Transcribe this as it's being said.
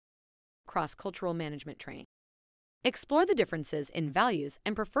cross-cultural management training. Explore the differences in values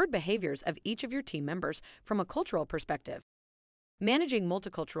and preferred behaviors of each of your team members from a cultural perspective. Managing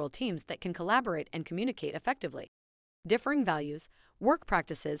multicultural teams that can collaborate and communicate effectively. Differing values, work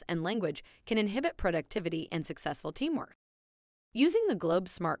practices, and language can inhibit productivity and successful teamwork. Using the Globe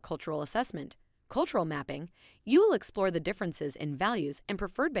Smart Cultural Assessment, cultural mapping, you will explore the differences in values and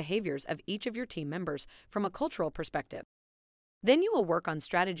preferred behaviors of each of your team members from a cultural perspective. Then you will work on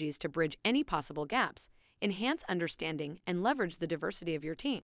strategies to bridge any possible gaps, enhance understanding, and leverage the diversity of your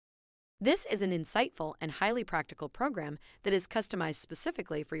team. This is an insightful and highly practical program that is customized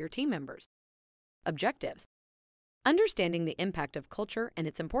specifically for your team members. Objectives: understanding the impact of culture and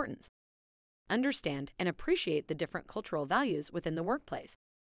its importance. Understand and appreciate the different cultural values within the workplace.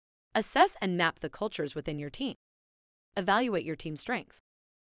 Assess and map the cultures within your team. Evaluate your team's strengths.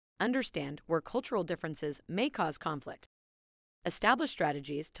 Understand where cultural differences may cause conflict. Establish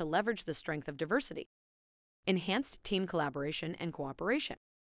strategies to leverage the strength of diversity. Enhanced team collaboration and cooperation.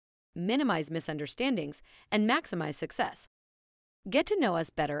 Minimize misunderstandings and maximize success. Get to know us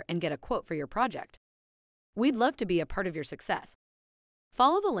better and get a quote for your project. We'd love to be a part of your success.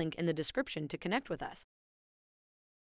 Follow the link in the description to connect with us.